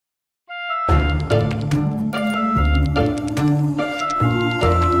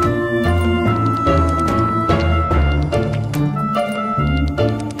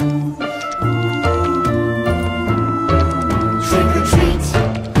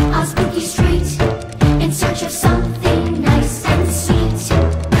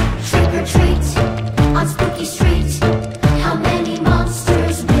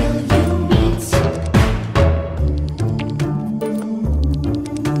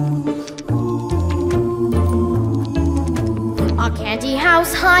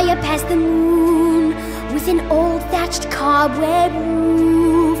house high up as the moon, with an old thatched cobweb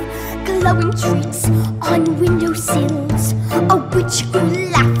roof, glowing treats on windowsills, a witch who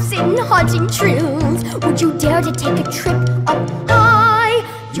laughs in haunting trills. Would you dare to take a trip up high?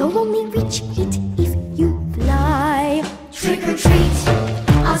 You'll only reach it if you fly. Trick or treat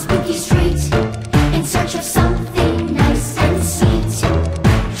on Spooky Street, in search of something nice and sweet.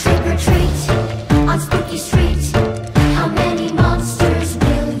 Trick or treat on Spooky Street, how many monsters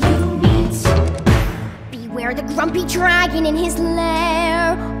will you meet? Beware the grumpy dragon in his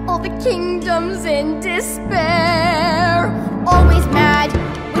lair, all the kingdoms in despair. Always mad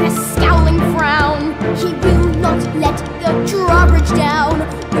with a scowling frown, he will not let the drawbridge down.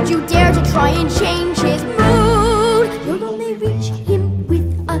 Would you dare to try and change his mood? You'll only reach him with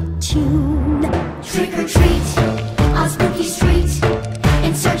a tune. Trick or treat on Spooky Street,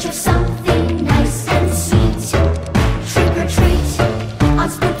 in search of something nice and sweet. Trick or treat on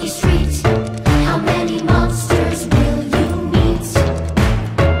Spooky Street, how many monsters will you meet?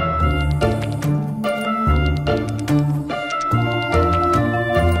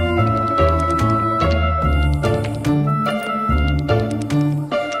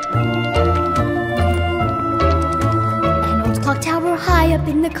 An old clock tower high up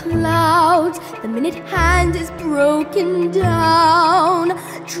in the clouds, the minute hand is broken down.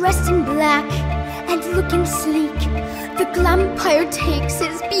 Dressed in black and looking sleek, the glampire takes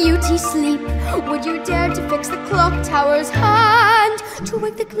his beauty sleep. Would you dare to fix the clock tower's hand, to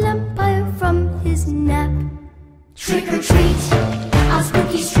wake the glampire from his nap? Trick or treat on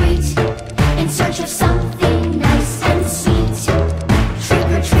Spooky Street, in search of